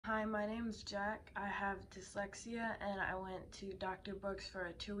Hi, my name's Jack. I have dyslexia and I went to Dr. Brooks for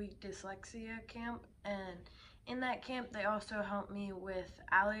a 2-week dyslexia camp, and in that camp they also helped me with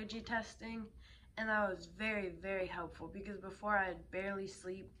allergy testing, and that was very helpful because before I'd barely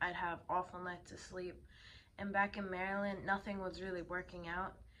sleep. I'd have awful nights of sleep, and back in Maryland nothing was really working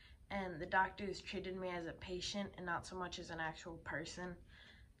out, and the doctors treated me as a patient and not so much as an actual person,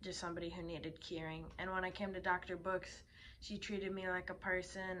 just somebody who needed curing. And when I came to Dr. Brooks, she treated me like a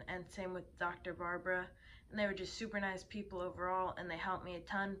person, and same with Dr. Barbara. And they were just super nice people overall, and they helped me a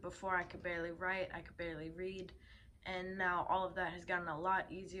ton. Before I could barely write, I could barely read, and now all of that has gotten a lot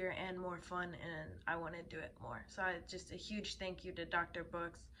easier and more fun, and I want to do it more. So just a huge thank you to Dr.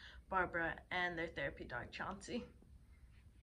 Brooks, Barbara, and their therapy dog, Chauncey.